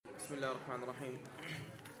بسم الله الرحمن الرحيم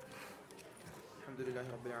الحمد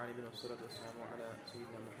لله رب العالمين والصلاة والسلام على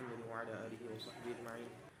سيدنا محمد وعلى آله وصحبه أجمعين.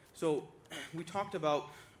 So we talked about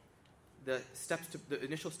the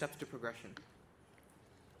initial steps to progression.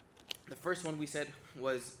 The first one we said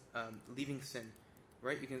was leaving sin,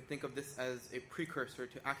 right? You can think of this as a precursor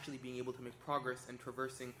to actually being able to make progress and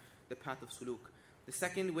traversing the path of suluk. The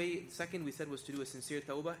second we said was to do a sincere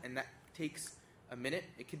tawbah, and that takes a minute.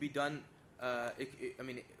 It can be done,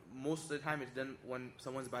 most of the time it's done when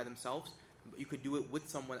someone's by themselves, but you could do it with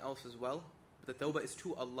someone else as well. But the tawbah is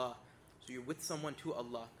to Allah. So you're with someone to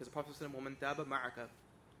Allah. Because the Prophet said, وَمَنْ تَابَ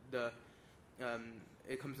مَعَكَ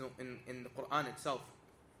it comes in the Quran itself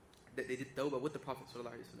that they did tawbah with the Prophet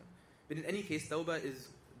ﷺ. But in any case, tawbah is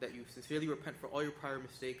that you sincerely repent for all your prior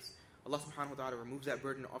mistakes. Allah subhanahu wa ta'ala removes that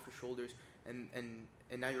burden off your shoulders, and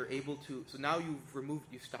now you're able to, so now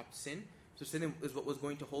you've stopped sin. So sin is what was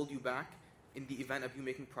going to hold you back in the event of you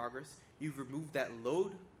making progress. You've removed that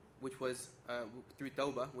load, which was through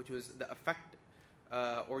tawbah, which was the effect,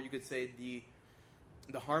 or you could say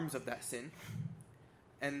the harms of that sin.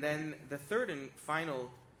 And then the third and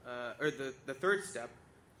final, the third step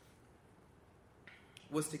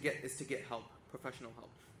was to get help, professional help.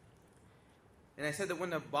 And I said that when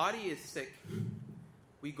the body is sick,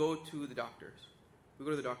 we go to the doctors. We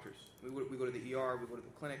go to the doctors. We go to the ER, we go to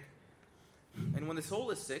the clinic. And when the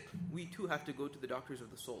soul is sick, we too have to go to the doctors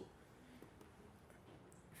of the soul.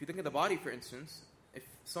 If you think of the body, for instance, if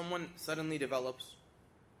someone suddenly develops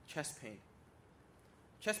chest pain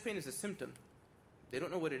is a symptom. They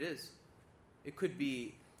don't know what it is. It could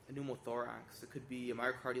be a pneumothorax. It could be a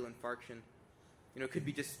myocardial infarction. It could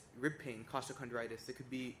be just rib pain, costochondritis. It could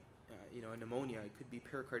be, a pneumonia. It could be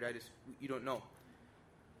pericarditis. You don't know.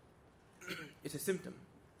 It's a symptom.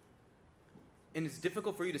 And it's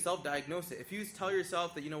difficult for you to self-diagnose it. If you tell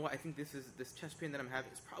yourself that, I think this chest pain that I'm having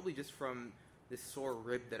is probably just from this sore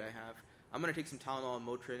rib that I have. I'm going to take some Tylenol and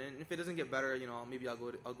Motrin, and if it doesn't get better, maybe I'll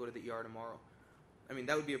go to the ER tomorrow.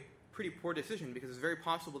 That would be a pretty poor decision, because it's very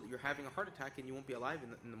possible that you're having a heart attack and you won't be alive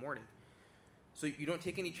in the morning. So you don't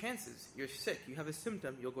take any chances. You're sick. You have a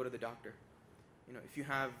symptom. You'll go to the doctor. If you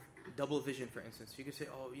have double vision, for instance, you could say,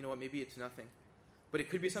 maybe it's nothing. But it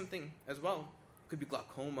could be something as well. It could be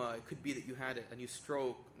glaucoma. It could be that you had a new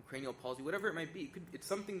stroke, cranial palsy, whatever it might be. It's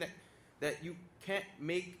something that you can't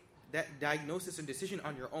make that diagnosis and decision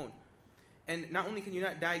on your own. And not only can you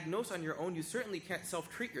not diagnose on your own, you certainly can't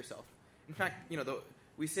self-treat yourself. In fact,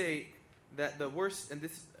 we say that the most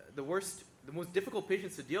difficult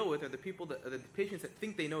patients to deal with are the patients that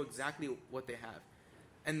think they know exactly what they have,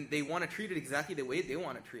 and they want to treat it exactly the way they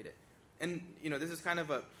want to treat it. And this is kind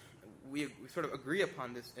of we sort of agree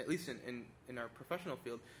upon this, at least in our professional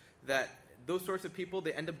field, that those sorts of people,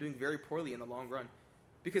 they end up doing very poorly in the long run,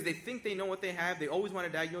 because they think they know what they have. They always want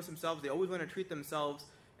to diagnose themselves. They always want to treat themselves,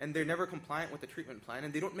 and they're never compliant with the treatment plan,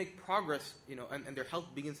 and they don't make progress. And their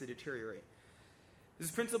health begins to deteriorate.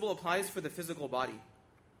 This principle applies for the physical body,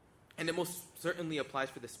 and it most certainly applies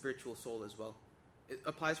for the spiritual soul as well. It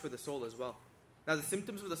applies for the soul as well. Now, the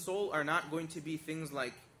symptoms of the soul are not going to be things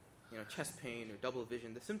like, chest pain or double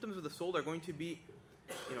vision. The symptoms of the soul are going to be,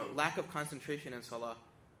 lack of concentration in salah.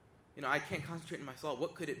 I can't concentrate in my salah.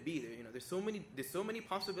 What could it be? There's so many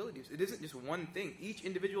possibilities. It isn't just one thing. Each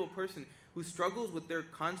individual person who struggles with their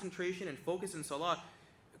concentration and focus in salah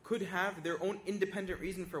could have their own independent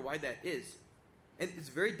reason for why that is. And it's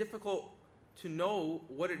very difficult to know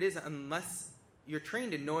what it is unless you're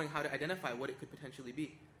trained in knowing how to identify what it could potentially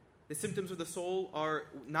be. The symptoms of the soul are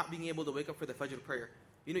not being able to wake up for the Fajr prayer.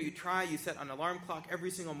 You set an alarm clock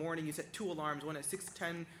every single morning. You set 2 alarms, one at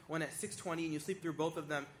 6:10, one at 6:20, and you sleep through both of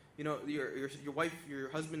them. Your wife, your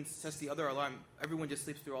husband sets the other alarm. Everyone just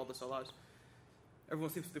sleeps through all the salahs.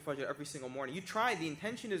 Everyone sleeps through Fajr every single morning. You try, the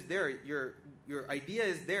intention is there, your idea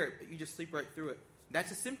is there, but you just sleep right through it.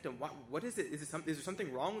 That's a symptom. What is it? Is there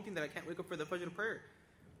something wrong with me that I can't wake up for the Fajr prayer?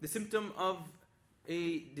 The symptom of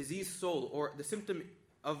a diseased soul, or the symptom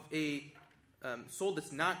of a soul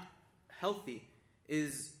that's not healthy,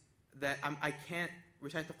 is that I can't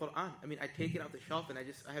recite the Quran. I take it off the shelf and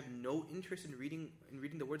I have no interest in reading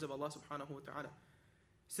the words of Allah subhanahu wa ta'ala.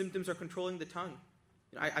 Symptoms are controlling the tongue.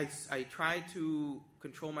 I try to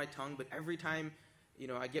control my tongue, but every time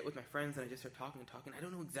I get with my friends and I just start talking, I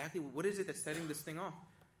don't know exactly what is it that's setting this thing off.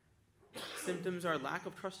 Symptoms are lack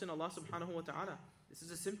of trust in Allah subhanahu wa ta'ala. This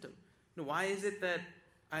is a symptom. Why is it that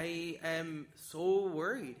I am so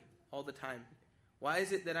worried all the time? Why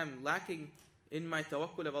is it that I'm lacking in my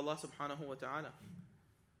tawakkul of Allah subhanahu wa ta'ala?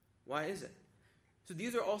 Why is it? So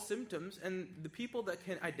these are all symptoms, and the people that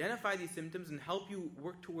can identify these symptoms and help you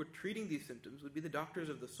work toward treating these symptoms would be the doctors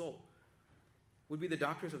of the soul. would be the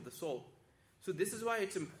doctors of the soul. So this is why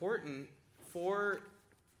it's important for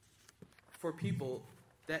people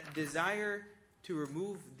that desire to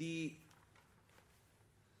remove the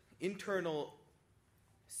internal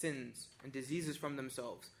sins and diseases from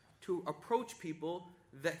themselves to approach people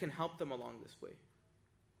that can help them along this way.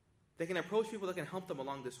 They can approach people that can help them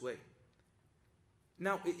along this way.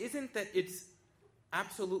 Now, it isn't that it's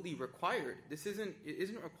absolutely required. It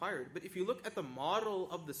isn't required. But if you look at the model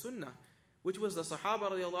of the Sunnah, which was the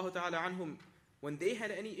Sahaba radiallahu ta'ala anhum, when they had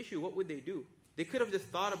any issue, what would they do? They could have just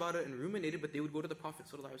thought about it and ruminated, but they would go to the Prophet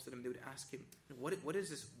sallallahu alaihi wasallam. They would ask him, "What is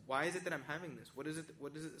this? Why is it that I'm having this? What is it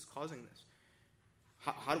that's causing this?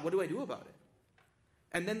 What do I do about it?"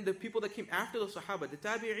 And then the people that came after the Sahaba, the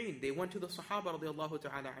Tabi'een, they went to the Sahaba radiallahu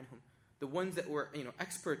ta'ala anhum. The ones that were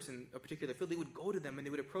experts in a particular field, they would go to them and they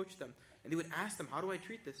would approach them and they would ask them, "How do I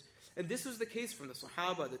treat this?" And this was the case from the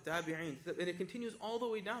Sahaba, the Tabi'een, and it continues all the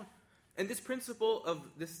way down. And this principle of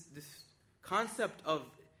this concept of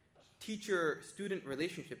teacher-student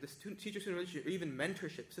relationship, this teacher-student relationship, or even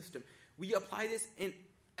mentorship system, we apply this in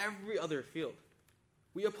every other field.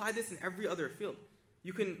 We apply this in every other field.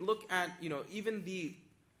 You can look at, even the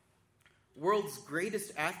world's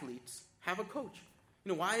greatest athletes have a coach.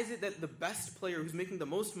 Why is it that the best player who's making the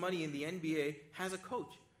most money in the NBA has a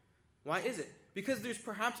coach? Why is it? Because there's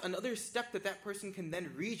perhaps another step that person can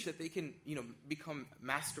then reach that they can, become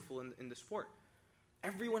masterful in the sport.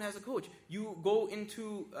 Everyone has a coach. You go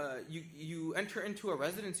into, you enter into a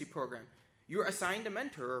residency program. You're assigned a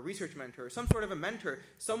mentor or a research mentor or some sort of a mentor,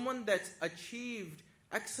 someone that's achieved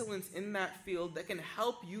excellence in that field that can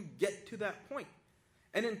help you get to that point.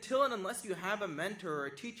 And until and unless you have a mentor or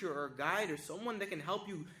a teacher or a guide or someone that can help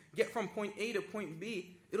you get from point A to point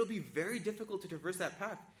B, it'll be very difficult to traverse that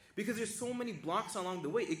path because there's so many blocks along the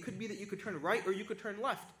way. It could be that you could turn right or you could turn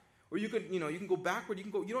left. Or you could, you can go backward, you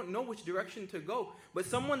don't know which direction to go. But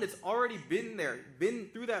someone that's already been there, been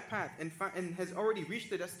through that path, and has already reached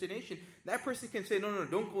the destination, that person can say, no,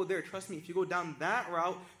 don't go there. Trust me, if you go down that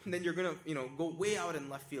route, then you're going to, go way out in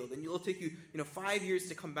left field. And it'll take you, 5 years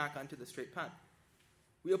to come back onto the straight path.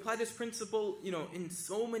 We apply this principle, in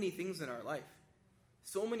so many things in our life.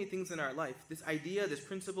 So many things in our life. This idea, this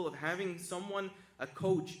principle of having someone, a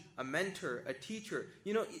coach, a mentor, a teacher.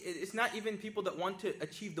 It's not even people that want to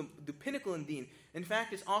achieve the pinnacle in deen. In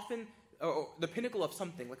fact, it's often the pinnacle of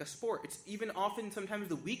something, like a sport. It's even often sometimes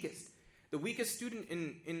the weakest. The weakest student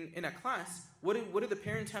in a class, what do the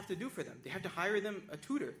parents have to do for them? They have to hire them a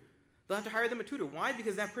tutor. They'll have to hire them a tutor. Why?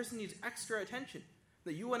 Because that person needs extra attention.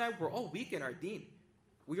 That you and I, we're all weak in our deen.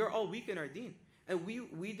 We are all weak in our deen. And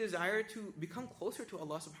we desire to become closer to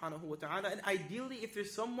Allah subhanahu wa ta'ala. And ideally, if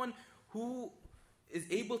there's someone who is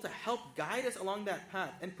able to help guide us along that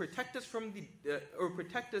path and protect us from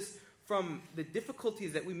the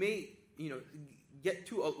difficulties that we may, get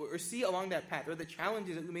to or see along that path, or the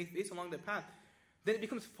challenges that we may face along that path, then it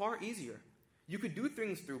becomes far easier. You could do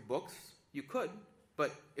things through books, you could,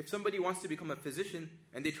 but if somebody wants to become a physician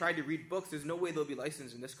and they try to read books, there's no way they'll be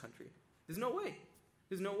licensed in this country. There's no way.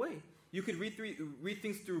 You could read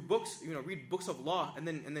things through books, read books of law, and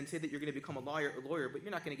then say that you're going to become a lawyer, but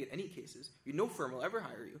you're not going to get any cases. No firm will ever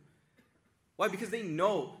hire you. Why? Because they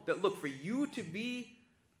know that, look, for you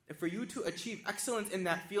to achieve excellence in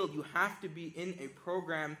that field, you have to be in a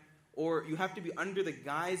program, or you have to be under the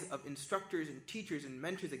guise of instructors and teachers and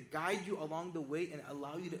mentors that guide you along the way and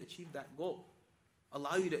allow you to achieve that goal.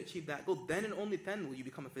 Then and only then will you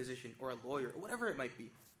become a physician or a lawyer or whatever it might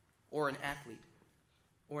be, or an athlete.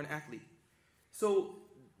 So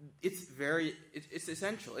it's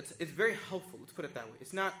essential. It's very helpful. Let's put it that way.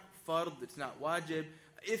 It's not fard. It's not wajib.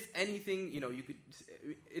 If anything,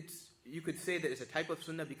 you could say that it's a type of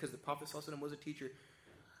sunnah because the Prophet ﷺ was a teacher.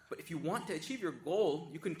 But if you want to achieve your goal,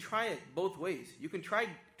 you can try it both ways. You can try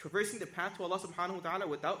traversing the path to Allah subhanahu wa ta'ala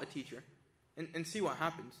without a teacher and see what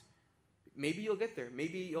happens. Maybe you'll get there.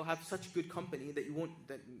 Maybe you'll have such good company that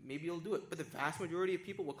maybe you'll do it. But the vast majority of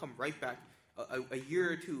people will come right back a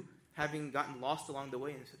year or two having gotten lost along the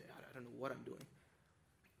way and say, I don't know what I'm doing.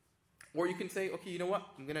 Or you can say, okay, you know what?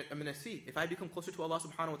 I'm gonna see. If I become closer to Allah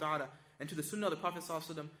subhanahu wa ta'ala and to the sunnah of the Prophet sallallahu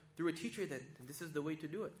alaihi wasallam through a teacher, then this is the way to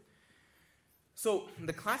do it. So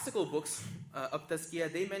the classical books of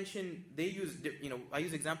tazkiyah, I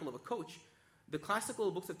use the example of a coach. The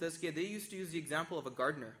classical books of tazkiyah, they used to use the example of a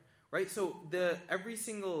gardener, right? So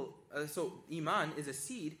iman is a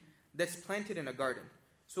seed that's planted in a garden.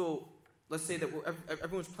 So let's say that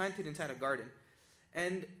everyone's planted inside a garden,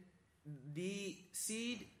 and the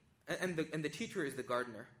seed and the teacher is the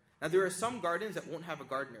gardener. Now there are some gardens that won't have a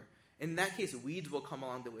gardener. In that case, weeds will come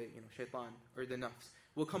along the way, shaitan or the nafs.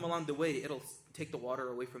 will come along the way. It'll take the water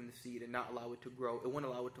away from the seed and not allow it to grow. It won't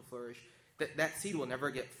allow it to flourish. That seed will never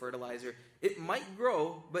get fertilizer. It might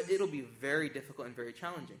grow, but it'll be very difficult and very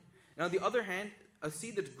challenging. And on the other hand, a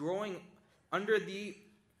seed that's growing under the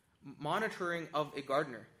monitoring of a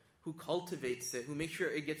gardener who cultivates it, who makes sure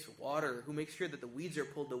it gets water, who makes sure that the weeds are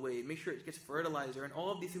pulled away, makes sure it gets fertilizer, and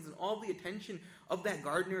all of these things, and all of the attention of that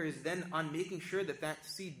gardener is then on making sure that that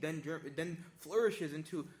seed then flourishes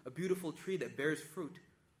into a beautiful tree that bears fruit.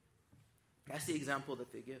 That's the example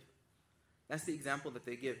that they give. That's the example that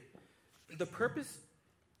they give. The purpose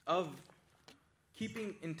of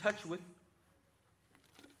keeping in touch with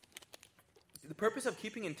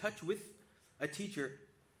a teacher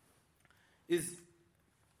is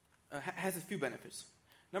has a few benefits.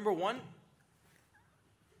 Number one,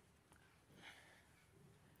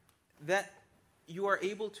 that you are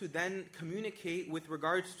able to then communicate with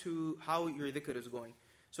regards to how your dhikr is going.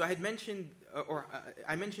 So I mentioned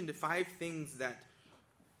the 5 things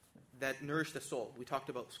that nourish the soul. We talked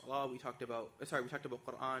about salah, we talked about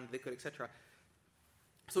Quran, dhikr, etc.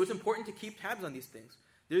 So it's important to keep tabs on these things.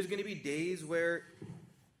 There's going to be days where,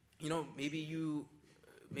 maybe you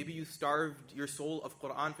starved your soul of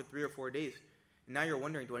Quran for 3 or 4 days. And now you're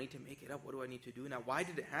wondering, do I need to make it up? What do I need to do? Now, why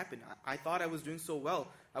did it happen? I thought I was doing so well.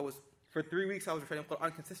 For 3 weeks I was reciting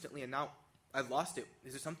Quran consistently, and now I've lost it.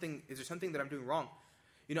 Is there something that I'm doing wrong?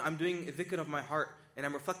 I'm doing a dhikr of my heart, and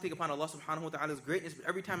I'm reflecting upon Allah subhanahu wa ta'ala's greatness, but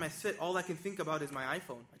every time I sit, all I can think about is my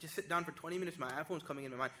iPhone. I just sit down for 20 minutes, my iPhone's coming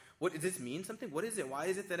into my mind. What does this mean something? What is it? Why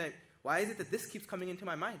is it that this keeps coming into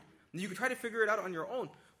my mind? And you can try to figure it out on your own,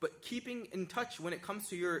 but keeping in touch when it comes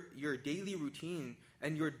to your daily routine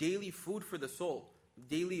and your daily food for the soul,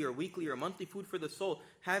 daily or weekly or monthly food for the soul,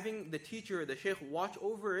 having the teacher or the shaykh watch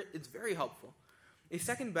over it is very helpful. A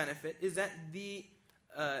second benefit is that the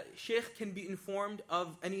shaykh can be informed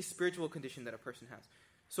of any spiritual condition that a person has.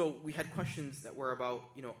 So we had questions that were about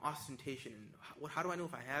ostentation and how do I know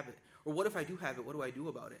if I have it, or what if I do have it? What do I do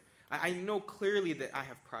about it? I know clearly that I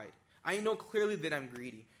have pride. I know clearly that I'm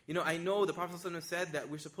greedy. I know the Prophet ﷺ said that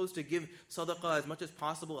we're supposed to give sadaqah as much as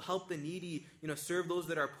possible, help the needy, serve those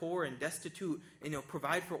that are poor and destitute,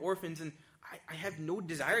 provide for orphans, and I have no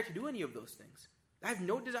desire to do any of those things. I have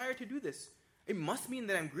no desire to do this. It must mean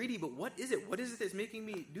that I'm greedy, but what is it? What is it that's making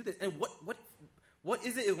me do this? And what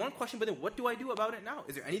is it is one question, but then what do I do about it now?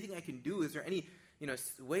 Is there anything I can do? Is there any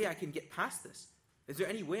way I can get past this? Is there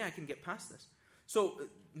any way I can get past this? So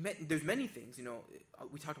there's many things.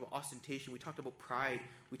 We talked about ostentation, we talked about pride,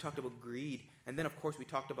 we talked about greed, and then of course we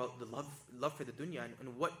talked about the love for the dunya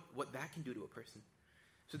and what that can do to a person.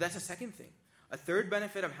 So that's a second thing. A third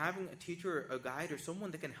benefit of having a teacher, a guide, or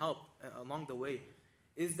someone that can help along the way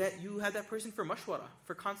is that you have that person for mashwara,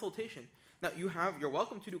 for consultation. Now you're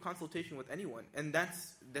welcome to do consultation with anyone, and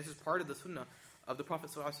this is part of the sunnah of the Prophet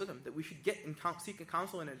ﷺ, that we should seek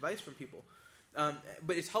counsel and advice from people.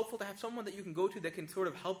 But it's helpful to have someone that you can go to that can sort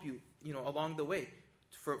of help you, along the way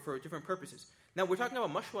for different purposes. Now we're talking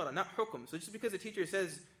about mashwara, not hukum. So just because a teacher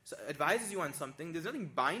advises you on something, there's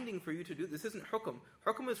nothing binding for you to do. This isn't hukum.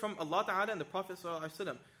 Hukum is from Allah Ta'ala and the Prophet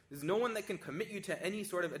ﷺ. There's no one that can commit you to any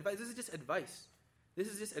sort of advice. This is just advice. This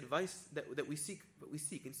is just advice that we seek.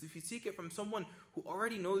 And so if you seek it from someone who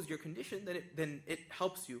already knows your condition, then it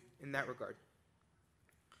helps you in that regard.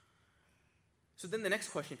 So then the next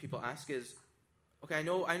question people ask is, okay,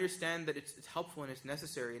 I understand that it's helpful and it's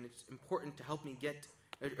necessary and it's important to help me get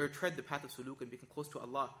or tread the path of suluk and become close to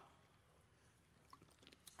Allah.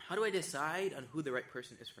 How do I decide on who the right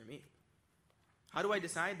person is for me? How do I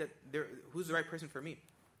decide who's the right person for me?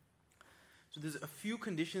 So there's a few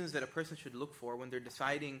conditions that a person should look for when they're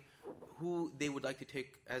deciding who they would like to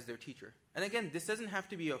take as their teacher. And again, this doesn't have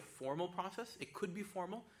to be a formal process. It could be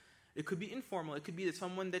formal. It could be informal. It could be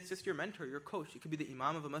someone that's just your mentor, your coach. It could be the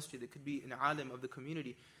imam of a masjid. It could be an alim of the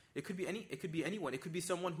community. It could be anyone. It could be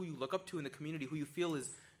someone who you look up to in the community, who you feel is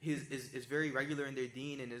very regular in their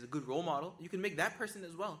deen and is a good role model. You can make that person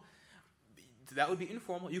as well. So that would be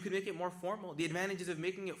informal. You could make it more formal. The advantages of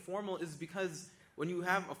making it formal is because when you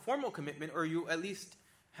have a formal commitment, or you at least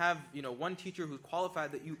have one teacher who's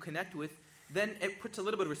qualified that you connect with, then it puts a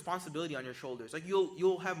little bit of responsibility on your shoulders. Like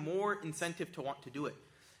you'll have more incentive to want to do it.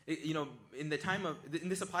 And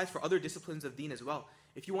this applies for other disciplines of deen as well.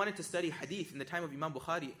 If you wanted to study hadith in the time of Imam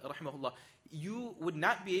Bukhari, rahimahullah, you would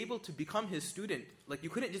not be able to become his student. Like you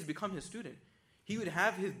couldn't just become his student. He would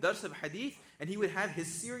have his dars of hadith, and he would have his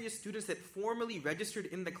serious students that formally registered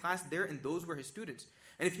in the class there, and those were his students.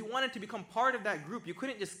 And if you wanted to become part of that group, you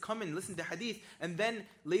couldn't just come and listen to hadith and then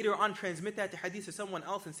later on transmit that to hadith to someone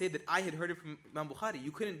else and say that I had heard it from Imam Bukhari.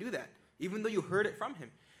 You couldn't do that, even though you heard it from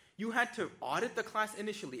him. You had to audit the class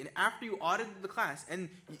initially, and after you audited the class, and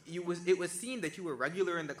it was seen that you were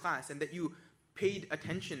regular in the class, and that you paid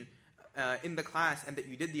attention in the class, and that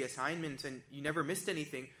you did the assignments, and you never missed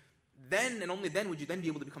anything, then and only then would you then be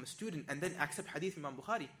able to become a student, and then accept hadith Imam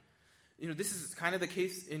Bukhari. This is kind of the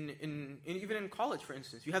case in even in college, for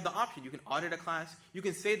instance. You have the option. You can audit a class. You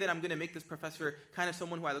can say that I'm going to make this professor kind of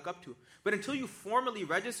someone who I look up to. But until you formally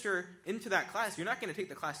register into that class, you're not going to take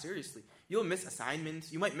the class seriously. You'll miss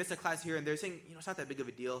assignments. You might miss a class here and there, saying, it's not that big of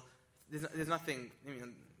a deal. There's nothing,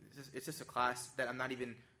 it's just a class that I'm not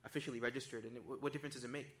even officially registered in. What difference does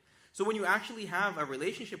it make? So when you actually have a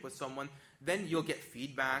relationship with someone, then you'll get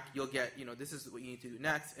feedback. You'll get, this is what you need to do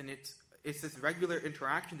next. And it's this regular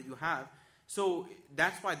interaction that you have. So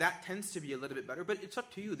that's why that tends to be a little bit better. But it's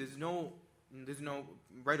up to you. There's no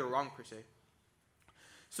right or wrong per se.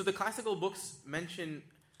 So the classical books mention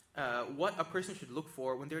what a person should look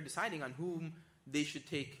for when they're deciding on whom they should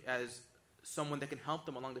take as someone that can help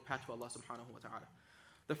them along the path to Allah subhanahu wa ta'ala.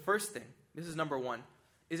 The first thing, this is number one,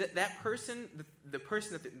 is that person, the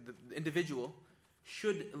individual,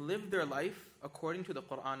 should live their life according to the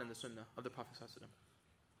Quran and the Sunnah of the Prophet sallallahu alaihi wasallam.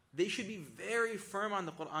 They should be very firm on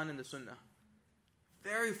the Quran and the Sunnah.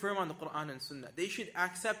 Very firm on the Quran and Sunnah. They should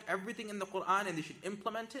accept everything in the Quran and they should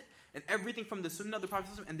implement it, and everything from the Sunnah of the Prophet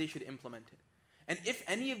ﷺ, and they should implement it. And if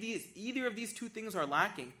either of these two things are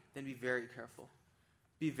lacking, then be very careful.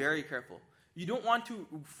 Be very careful. You don't want to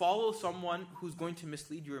follow someone who's going to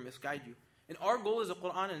mislead you or misguide you. And our goal as the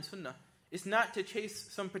Quran and Sunnah is not to chase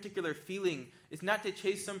some particular feeling. It's not to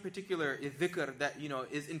chase some particular dhikr that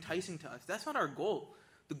is enticing to us. That's not our goal.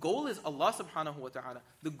 The goal is Allah subhanahu wa ta'ala.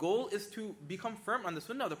 The goal is to become firm on the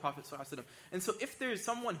sunnah of the Prophet sallallahu alaihi wasallam. And so if there is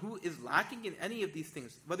someone who is lacking in any of these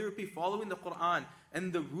things, whether it be following the Quran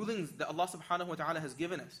and the rulings that Allah subhanahu wa ta'ala has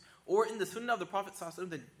given us, or in the sunnah of the Prophet sallallahu alaihi wasallam,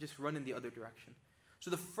 then just run in the other direction. So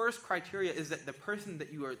the first criteria is that the person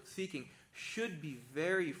that you are seeking should be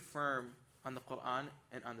very firm on the Quran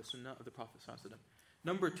and on the sunnah of the Prophet sallallahu alaihi wasallam.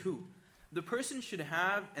 Number two, the person should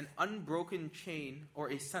have an unbroken chain or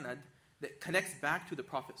a sanad that connects back to the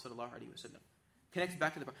Prophet ﷺ. Connects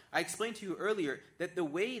back to the Prophet. I explained to you earlier that the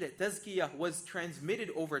way that tazkiyah was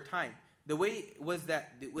transmitted over time, the way was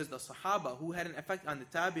that it was the Sahaba who had an effect on the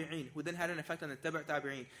Tabi'een, who then had an effect on the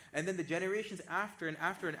Tabi'een, and then the generations after and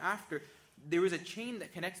after and after, there was a chain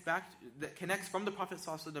that connects from the Prophet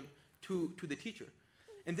ﷺ to the teacher.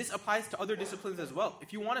 And this applies to other disciplines as well.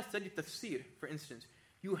 If you want to study tafsir, for instance,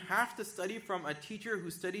 you have to study from a teacher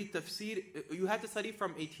who studied tafsir. You have to study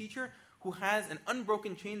from a teacher who has an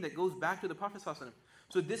unbroken chain that goes back to the Prophet ﷺ.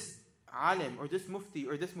 So this alim or this mufti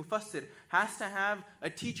or this mufassir has to have a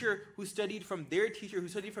teacher who studied from their teacher, who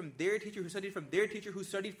studied from their teacher, who studied from their teacher, who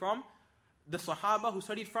studied from the Sahaba, who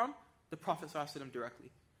studied from the Prophet ﷺ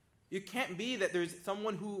directly. It can't be that there's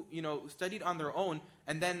someone who studied on their own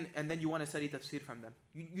and then you want to study tafsir from them.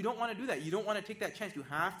 You don't want to do that. You don't want to take that chance. You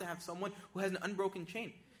have to have someone who has an unbroken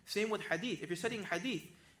chain. Same with hadith. If you're studying hadith,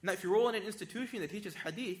 now if you roll in an institution that teaches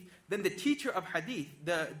hadith, then the teacher of hadith,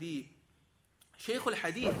 the Shaykh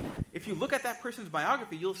al-Hadith, if you look at that person's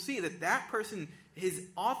biography, you'll see that person is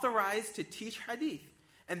authorized to teach hadith.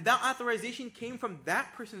 And that authorization came from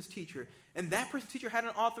that person's teacher. And that person's teacher had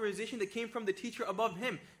an authorization that came from the teacher above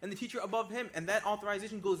him. And the teacher above him. And that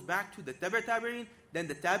authorization goes back to the Tabi'in, then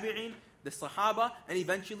the Tabi'in, the Sahaba, and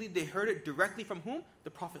eventually they heard it directly from whom? The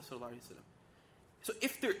Prophet ﷺ. So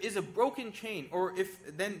if there is a broken chain, or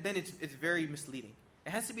then it's very misleading.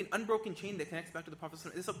 It has to be an unbroken chain that connects back to the Prophet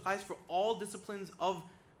ﷺ. This applies for all disciplines of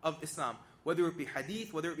Islam. Whether it be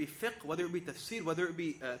hadith, whether it be fiqh, whether it be tafsir, whether it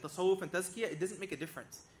be tasawwuf and tazkiyah, it doesn't make a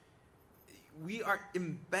difference. We are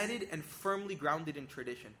embedded and firmly grounded in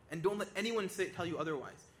tradition. And don't let anyone tell you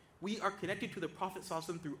otherwise. We are connected to the Prophet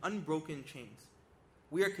ﷺ through unbroken chains.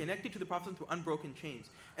 We are connected to the Prophet through unbroken chains.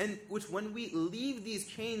 And it's when we leave these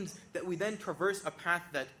chains that we then traverse a path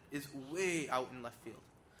that is way out in left field.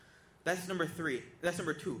 That's number three. That's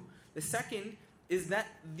number two. The second is that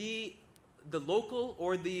the local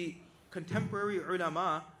or the contemporary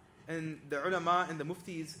ulama and the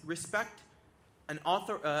muftis respect and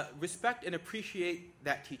appreciate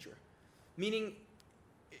that teacher. Meaning,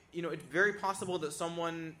 it's very possible that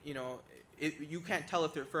someone, you can't tell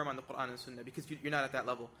if they're firm on the Quran and Sunnah because you're not at that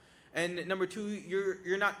level. And number two,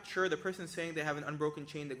 you're not sure the person's saying they have an unbroken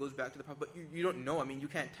chain that goes back to the Prophet, but you don't know. I mean, you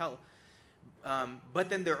can't tell. But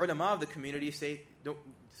then the ulama of the community say, don't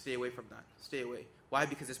stay away from that. Stay away. Why?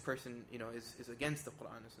 Because this person, is against the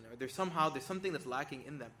Quran and Sunnah. There's something that's lacking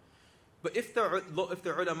in them. But if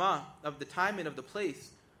the ulama of the time and of the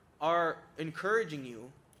place are encouraging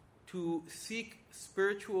you to seek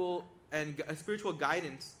spiritual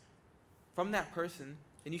guidance from that person,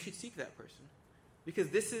 then you should seek that person. Because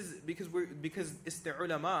it's the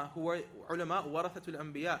ulama who are ulama warathatul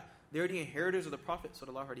anbiya. They're the inheritors of the Prophet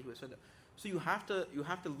sallallahu alaihi wasallam. So you have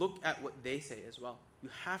to look at what they say as well. You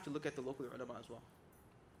have to look at the local ulama as well.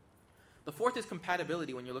 The fourth is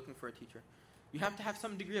compatibility when you're looking for a teacher. You have to have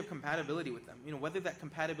some degree of compatibility with them. Whether that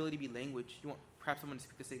compatibility be language, you want perhaps someone to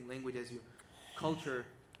speak the same language as you, culture,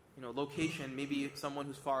 location. Maybe someone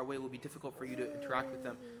who's far away will be difficult for you to interact with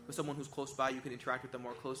them. With someone who's close by, you can interact with them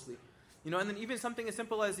more closely. And then even something as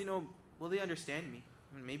simple as, will they understand me?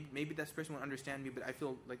 Maybe that person won't understand me, but I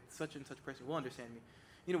feel like such and such person will understand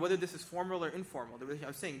me. Whether this is formal or informal. I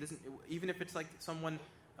was saying, even if it's like someone,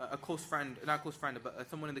 a close friend, not close friend, but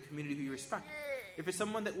someone in the community who you respect. If it's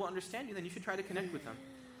someone that will understand you, then you should try to connect with them.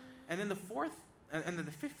 And then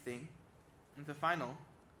the fifth thing, and the final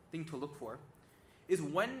thing to look for, is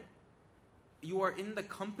when you are in the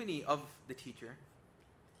company of the teacher,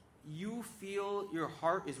 you feel your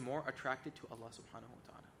heart is more attracted to Allah subhanahu wa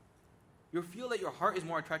ta'ala. You feel that your heart is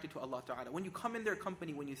more attracted to Allah ta'ala. When you come in their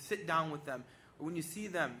company, when you sit down with them, or when you see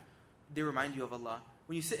them, they remind you of Allah.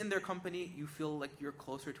 When you sit in their company, you feel like you're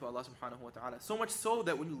closer to Allah subhanahu wa ta'ala. So much so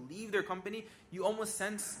that when you leave their company, you almost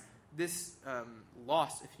sense this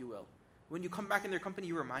loss, if you will. When you come back in their company,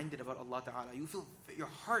 you're reminded about Allah ta'ala. You feel, your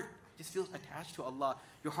heart just feels attached to Allah.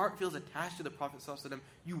 Your heart feels attached to the Prophet sallallahu alaihi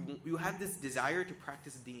wasallam. You have this desire to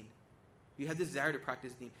practice deen. You have this desire to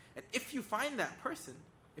practice deen. And if you find that person,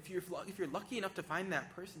 if you're lucky enough to find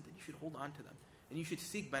that person, then you should hold on to them. And you should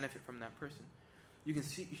seek benefit from that person. You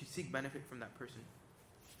should seek benefit from that person.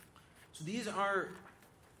 So these are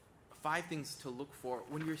 5 things to look for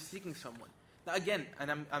when you're seeking someone. Now again,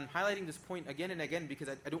 and I'm highlighting this point again and again because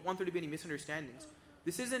I don't want there to be any misunderstandings.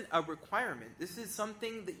 This isn't a requirement. This is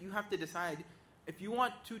something that you have to decide. If you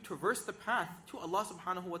want to traverse the path to Allah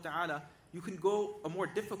subhanahu wa ta'ala, you can go a more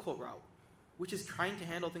difficult route, which is trying to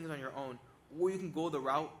handle things on your own. Or you can go the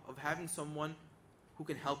route of having someone who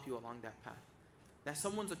can help you along that path. That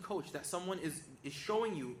someone's a coach, that someone is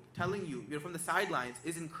showing you, telling you, from the sidelines,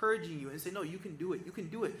 is encouraging you and say, no, you can do it, you can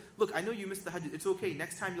do it. Look, I know you missed the Hajj, it's okay,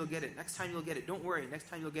 next time you'll get it, next time you'll get it, don't worry, next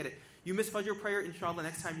time you'll get it. You missed Fajr prayer, inshallah,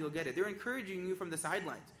 next time you'll get it. They're encouraging you from the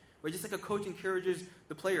sidelines. Right? Just like a coach encourages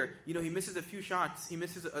the player, he misses a few shots, he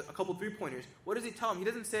misses a couple 3-pointers. What does he tell him? He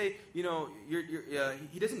doesn't say, he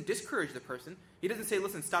doesn't discourage the person. He doesn't say,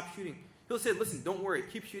 listen, stop shooting. He'll say, listen, don't worry,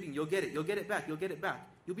 keep shooting, you'll get it back, you'll get it back.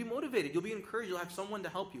 You'll be motivated, you'll be encouraged, you'll have someone to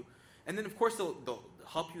help you. And then of course they'll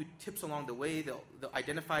help you tips along the way, they'll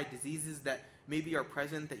identify diseases that maybe are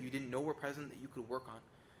present, that you didn't know were present, that you could work on.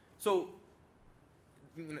 So,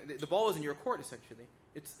 the ball is in your court essentially.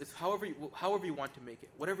 It's however you want to make it,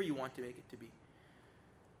 whatever you want to make it to be.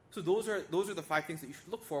 So those are the 5 things that you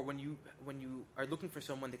should look for when you are looking for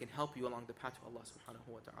someone that can help you along the path to Allah subhanahu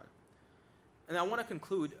wa ta'ala. And I want to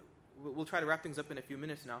conclude. We'll try to wrap things up in a few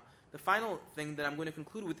minutes now. The final thing that I'm going to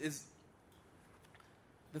conclude with is,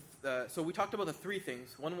 so we talked about the 3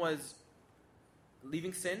 things. One was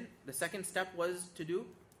leaving sin. The second step was to do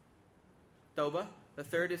tawbah. The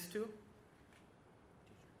third is to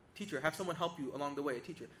teacher. Have someone help you along the way, a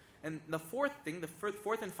teacher. And the fourth thing, the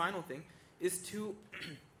fourth and final thing, is to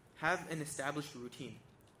have an established routine.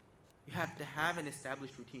 You have to have an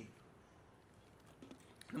established routine.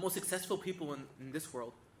 The most successful people in this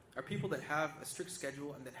world are people that have a strict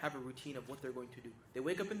schedule and that have a routine of what they're going to do. They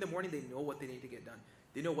wake up in the morning, they know what they need to get done.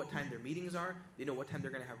 They know what time their meetings are. They know what time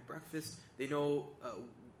they're going to have breakfast. They know,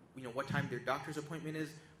 what time their doctor's appointment is.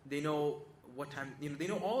 They know what time, they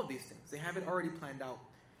know all of these things. They have it already planned out.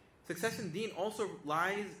 Success in deen also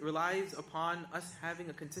relies upon us having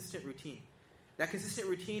a consistent routine. That consistent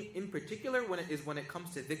routine in particular when it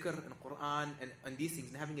comes to dhikr and Quran and these things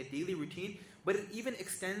and having a daily routine, but it even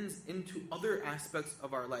extends into other aspects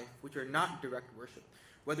of our life which are not direct worship.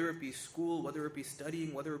 Whether it be school, whether it be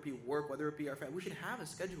studying, whether it be work, whether it be our family, we should have a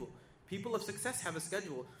schedule. People of success have a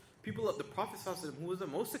schedule. People of the Prophet ﷺ, who was the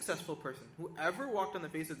most successful person who ever walked on the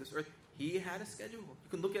face of this earth, he had a schedule. You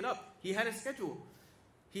can look it up. He had a schedule.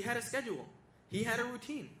 He had a schedule. He had a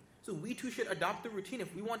routine. So we too should adopt the routine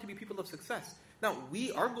if we want to be people of success. Now,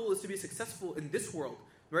 our goal is to be successful in this world,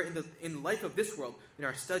 right? In life of this world, in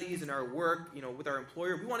our studies, in our work, with our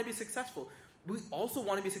employer. We want to be successful. We also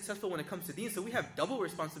want to be successful when it comes to deen, so we have double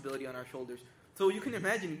responsibility on our shoulders. So you can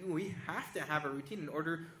imagine, we have to have a routine in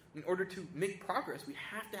order to make progress. We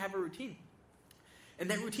have to have a routine. And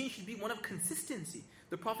that routine should be one of consistency.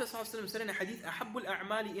 The Prophet ﷺ said in a hadith, أَحَبُّ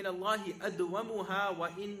الْأَعْمَالِ إِلَى اللَّهِ أَدْوَمُهَا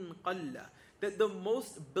وَإِن قَلَّ. That the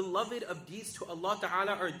most beloved of deeds to Allah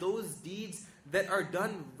Ta'ala are those deeds that are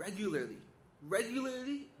done regularly.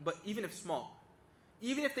 Regularly, but even if small.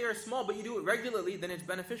 Even if they are small, but you do it regularly, then it's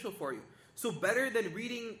beneficial for you. So better than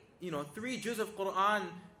reading, 3 juz of Quran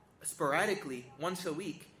sporadically once a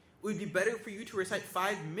week, it would be better for you to recite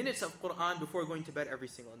 5 minutes of Quran before going to bed every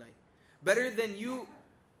single night. Better than you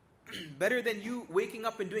waking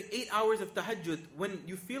up and doing 8 hours of tahajjud when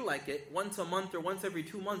you feel like it, once a month or once every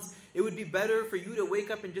 2 months. It would be better for you to wake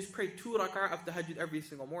up and just pray 2 rak'ah of tahajjud every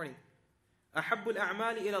single morning. أَحَبُّ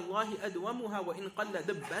الْأَعْمَالِ إِلَى اللَّهِ أَدْوَمُهَا وَإِنْ قَلَّ.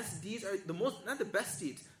 The best deeds are not the best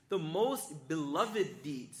deeds, the most beloved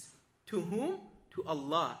deeds. To whom? To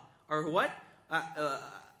Allah. Or what?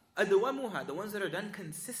 أَدْوَمُهَا, the ones that are done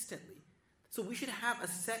consistently. So we should have a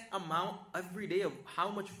set amount every day of how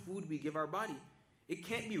much food we give our body. It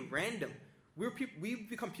can't be random. We've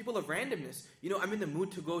become people of randomness. I'm in the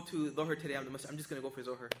mood to go to Dhuhr today. I'm just going to go for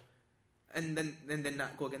Dhuhr. And then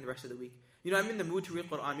not go again the rest of the week. I'm in the mood to read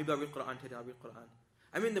Quran. Maybe I'll read Quran today. I'll read Quran.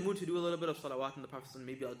 I'm in the mood to do a little bit of salawat in the Prophet.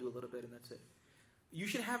 Maybe I'll do a little bit and that's it. You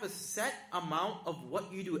should have a set amount of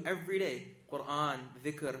what you do every day. Quran,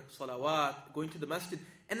 dhikr, salawat, going to the masjid.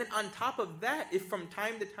 And then on top of that, if from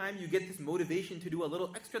time to time you get this motivation to do a little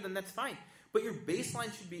extra, then that's fine. But your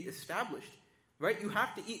baseline should be established. Right? You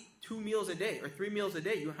have to eat 2 meals a day or 3 meals a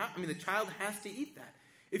day. The child has to eat that.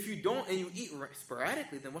 If you don't and you eat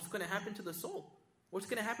sporadically, then what's going to happen to the soul? What's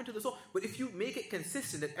going to happen to the soul? But if you make it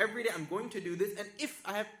consistent that every day I'm going to do this, and if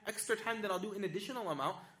I have extra time, then I'll do an additional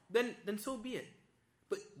amount, then so be it.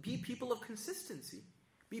 But be people of consistency.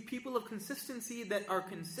 Be people of consistency that are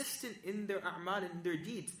consistent in their a'mal and in their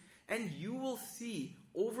deeds. And you will see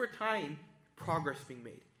over time progress being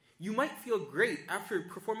made. You might feel great after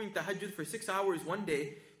performing tahajjud for 6 hours one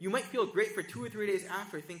day. You might feel great for 2 or 3 days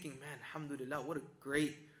after, thinking, man, alhamdulillah, what a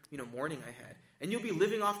great morning I had. And you'll be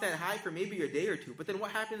living off that high for maybe a day or two. But then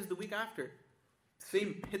what happens the week after?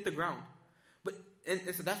 Same, hit the ground. And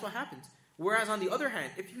so that's what happens. Whereas on the other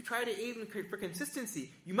hand, if you try to aim for consistency,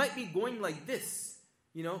 you might be going like this,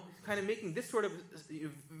 kind of making this sort of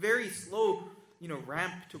very slow,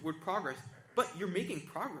 ramp toward progress. But you're making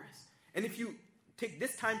progress. And if you take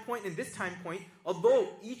this time point and this time point, although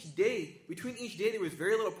between each day there was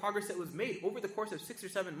very little progress that was made, over the course of 6 or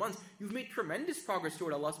 7 months, you've made tremendous progress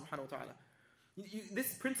toward Allah subhanahu wa ta'ala.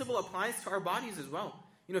 This principle applies to our bodies as well.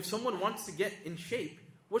 If someone wants to get in shape,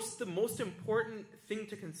 what's the most important thing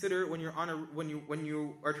to consider when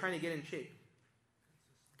you are trying to get in shape?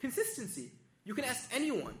 Consistency. You can ask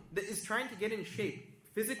anyone that is trying to get in shape,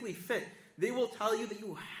 physically fit. They will tell you that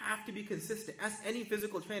you have to be consistent. Ask any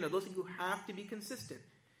physical trainer, they'll say you have to be consistent.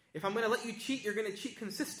 If I'm going to let you cheat, you're going to cheat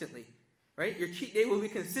consistently. Right? Your cheat day will be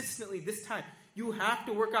consistently this time. You have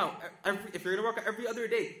to work out. If you're going to work out every other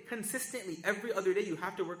day, consistently every other day you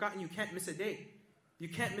have to work out and you can't miss a day. You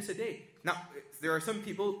can't miss a day. Now, there are some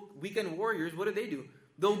people, weekend warriors, what do?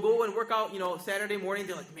 They'll go and work out, Saturday morning.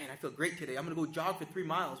 They're like, man, I feel great today. I'm going to go jog for 3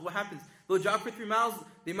 miles. What happens? They'll jog for 3 miles.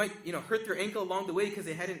 They might, hurt their ankle along the way because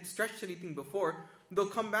they hadn't stretched anything before. They'll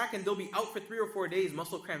come back and they'll be out for 3 or 4 days,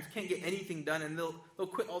 muscle cramps, can't get anything done, and they'll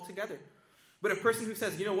quit altogether. But a person who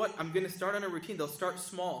says, you know what, I'm going to start on a routine, they'll start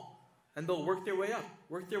small. And they'll work their way up,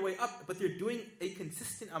 but they're doing a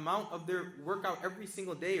consistent amount of their workout every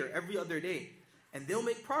single day or every other day. And they'll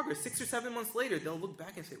make progress. 6 or 7 months later, they'll look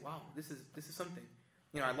back and say, wow, this is something.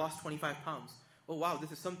 I lost 25 pounds. Oh, wow,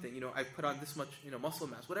 this is something. I put on this much, muscle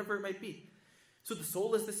mass, whatever it might be. So the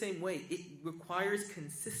soul is the same way. It requires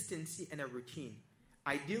consistency and a routine.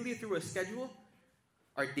 Ideally through a schedule,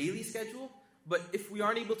 our daily schedule. But if we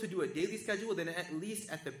aren't able to do a daily schedule, then at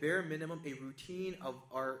least at the bare minimum, a routine of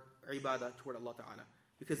our ibadah toward Allah Ta'ala.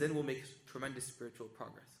 Because then we'll make tremendous spiritual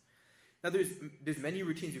progress. Now there's many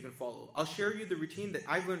routines you can follow. I'll share you the routine that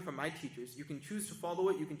I've learned from my teachers. You can choose to follow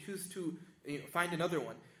it. You can choose to find another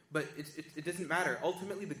one. But it doesn't matter.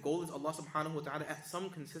 Ultimately, the goal is Allah Subhanahu wa Ta'ala at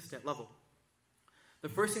some consistent level. The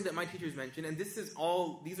first thing that my teachers mentioned, and these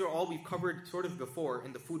are all we've covered sort of before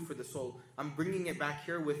in the food for the soul. I'm bringing it back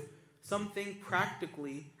here with something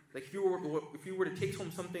practically, like if you were to take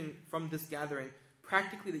home something from this gathering,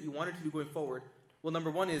 practically that you wanted to do going forward. Well,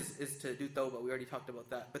 number one is to do tawbah. We already talked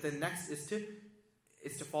about that. But then next is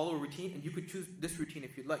to follow a routine, and you could choose this routine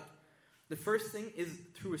if you'd like. The first thing is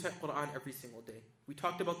to recite Quran every single day. We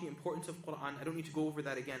talked about the importance of Quran. I don't need to go over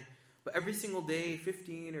that again. But every single day,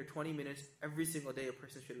 15 or 20 minutes, every single day a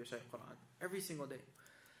person should recite Quran. Every single day.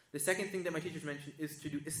 The second thing that my teachers mentioned is to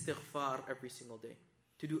do istighfar every single day.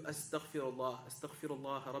 To do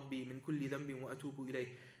astaghfirullah rabbi min kulli dhanbin wa atubu ilayh.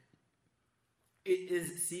 It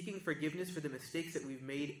is seeking forgiveness for the mistakes that we've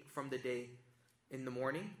made from the day. In the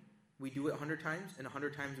morning, we do it 100 times, and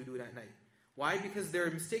 100 times we do it at night. Why? Because there are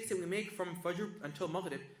mistakes that we make from Fajr until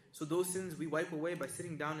Maghrib. So those sins we wipe away by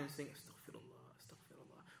sitting down and saying, Astaghfirullah,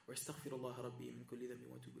 Astaghfirullah. Or astaghfirullah rabbi min kulli dhanbin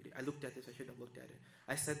wa atubu ilayh. I looked at this, I shouldn't have looked at it.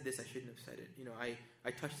 I said this, I shouldn't have said it.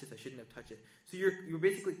 I touched this, I shouldn't have touched it. So you're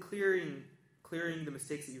basically clearing the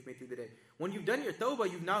mistakes that you've made through the day. When you've done your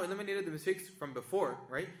tawbah, you've now eliminated the mistakes from before,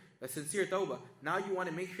 right? A sincere tawbah. Now you want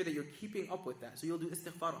to make sure that you're keeping up with that. So you'll do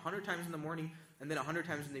istighfar 100 times in the morning, and then 100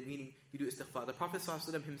 times in the evening, you do istighfar. The Prophet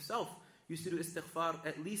ﷺ himself used to do istighfar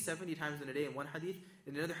at least 70 times in a day in one hadith.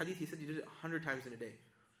 In another hadith, he said he did it 100 times in a day.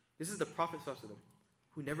 This is the Prophet ﷺ,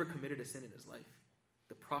 who never committed a sin in his life.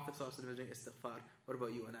 The Prophet ﷺ is doing istighfar. What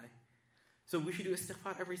about you and I? So we should do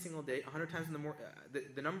istighfar every single day, 100 times in the morning.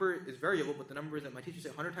 The number is variable, but the number is that my teacher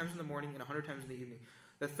said 100 times in the morning and 100 times in the evening.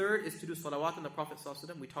 The third is to do salawat on the Prophet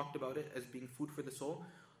ﷺ. We talked about it as being food for the soul.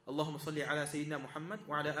 Allahumma salli ala Sayyidina Muhammad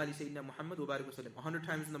wa ala ali Sayyidina Muhammad wa barik wa sallim. 100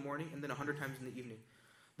 times in the morning and then 100 times in the evening.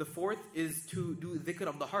 The fourth is to do dhikr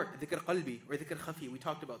of the heart, dhikr qalbi or dhikr khafi. We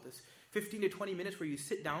talked about this. 15 to 20 minutes where you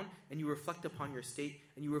sit down and you reflect upon your state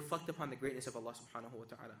and you reflect upon the greatness of Allah subhanahu wa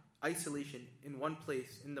ta'ala. Isolation in one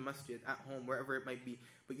place, in the masjid, at home, wherever it might be.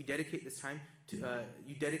 But you dedicate this time to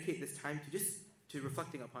to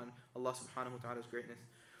reflecting upon Allah subhanahu wa ta'ala's greatness.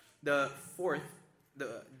 The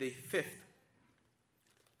fifth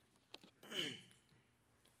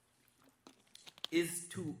is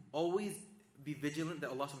to always be vigilant that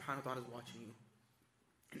Allah subhanahu wa ta'ala is watching you.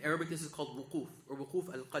 In Arabic, this is called wuquf, or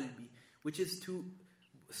wuquf al-qalbi, which is to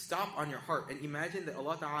stop on your heart and imagine that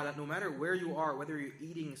Allah ta'ala, no matter where you are, whether you're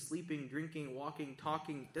eating, sleeping, drinking, walking,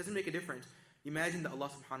 talking, doesn't make a difference. Imagine that Allah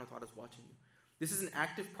subhanahu wa ta'ala is watching you. This is an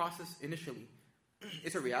active process initially.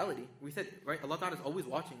 It's a reality. We said, right, Allah ta'ala is always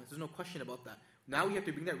watching us. There's no question about that. Now we have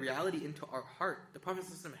to bring that reality into our heart. The Prophet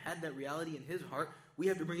ﷺ had that reality in his heart. We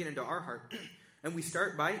have to bring it into our heart. And we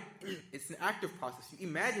start by, it's an active process. You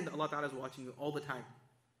imagine that Allah ta'ala is watching you all the time.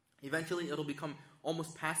 Eventually it'll become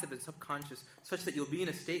almost passive and subconscious, such that you'll be in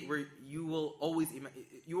a state where you will always,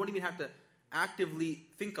 you won't even have to actively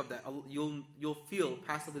think of that. You'll feel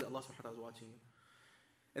passively that Allah subhanahu wa ta'ala is watching you.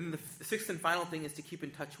 And the sixth and final thing is to keep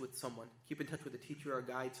in touch with someone. Keep in touch with a teacher or a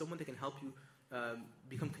guide, someone that can help you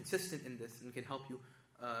become consistent in this and can help you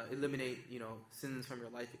eliminate, sins from your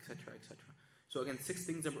life, etc., etc. So again, 6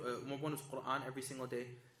 things. Number 1 was Quran every single day.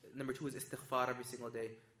 Number 2 was istighfar every single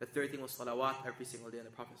day. The third thing was salawat every single day on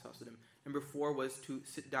the Prophet ﷺ. Number 4 was to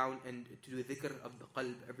sit down and to do dhikr of the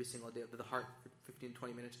qalb every single day, of the heart, for 15 to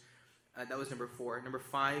 20 minutes. That was number 4. Number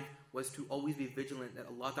 5 was to always be vigilant that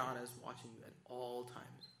Allah Ta'ala is watching you at all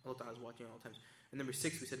times. Allah Ta'ala is watching you at all times. And number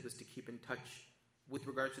 6 we said was to keep in touch with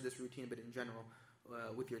regards to this routine, but in general,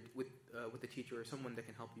 with the teacher or someone that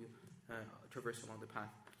can help you traverse along the path.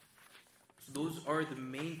 So those are the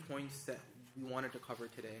main points that we wanted to cover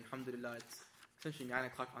today. Alhamdulillah, it's essentially 9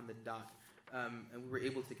 o'clock on the dot. And we were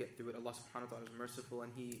able to get through it. Allah subhanahu wa ta'ala is merciful,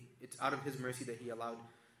 and it's out of His mercy that He allowed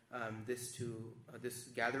this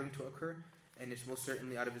gathering to occur. And it's most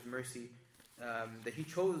certainly out of His mercy that He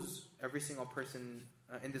chose every single person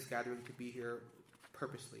in this gathering to be here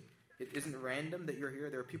purposely. It isn't random that you're here.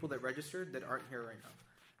 There are people that registered that aren't here right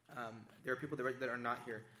now. There are people that are not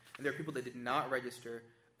here. And there are people that did not register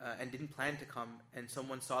and didn't plan to come, and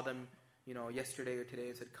someone saw them, yesterday or today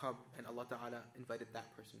and said, come, and Allah Ta'ala invited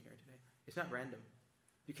that person here today. It's not random.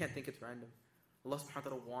 You can't think it's random. Allah Subhanahu wa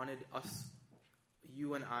Ta'ala wanted us,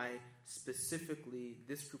 you and I, specifically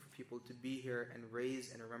this group of people, to be here and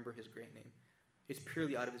raise and remember His great name. It's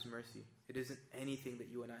purely out of His mercy. It isn't anything that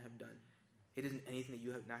you and I have done. It isn't anything that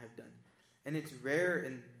you and I have done. And it's rare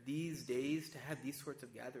in these days to have these sorts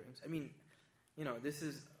of gatherings. I mean,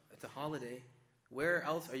 it's a holiday. Where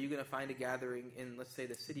else are you going to find a gathering in, let's say,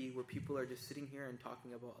 the city where people are just sitting here and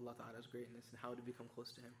talking about Allah Ta'ala's greatness and how to become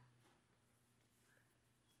close to Him?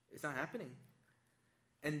 It's not happening.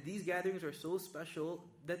 And these gatherings are so special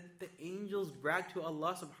that the angels brag to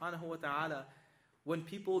Allah Subhanahu wa Ta'ala. When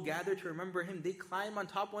people gather to remember Him, they climb on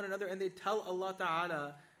top of one another and they tell Allah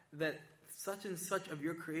Ta'ala that such and such of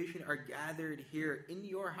your creation are gathered here in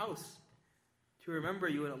your house to remember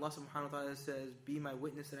you. And Allah Subhanahu wa Ta'ala says, be my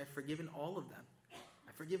witness that I've forgiven all of them.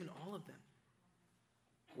 I've forgiven all of them.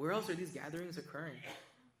 Where else are these gatherings occurring?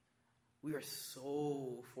 We are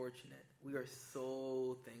so fortunate. We are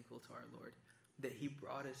so thankful to our Lord that He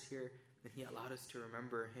brought us here, that He allowed us to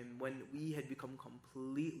remember Him when we had become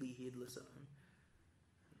completely heedless of Him.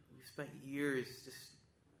 We spent years just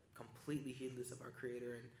completely heedless of our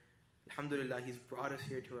Creator, and alhamdulillah, He's brought us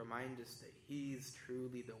here to remind us that He's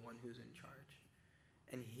truly the one who's in charge.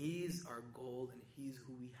 And He's our goal, and He's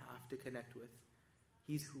who we have to connect with.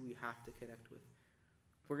 He's who we have to connect with.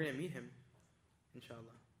 We're going to meet Him,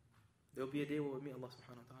 inshallah. There will be a day where we'll meet Allah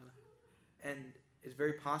subhanahu wa ta'ala. And it's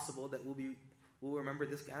very possible that we'll remember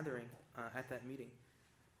this gathering at that meeting.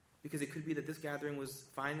 Because it could be that this gathering was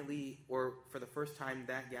finally, or for the first time,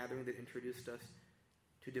 that gathering that introduced us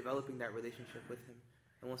to developing that relationship with Him.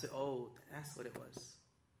 And we'll say, oh, that's what it was.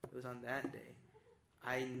 It was on that day.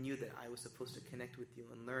 I knew that I was supposed to connect with you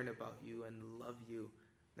and learn about you and love you.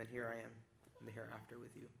 And then here I am in the hereafter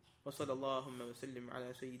with you. وصلى اللهم وسلم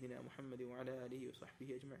على سيدنا محمد وعلى آله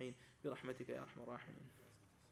وصحبه أجمعين برحمتك يا أرحم الراحمين.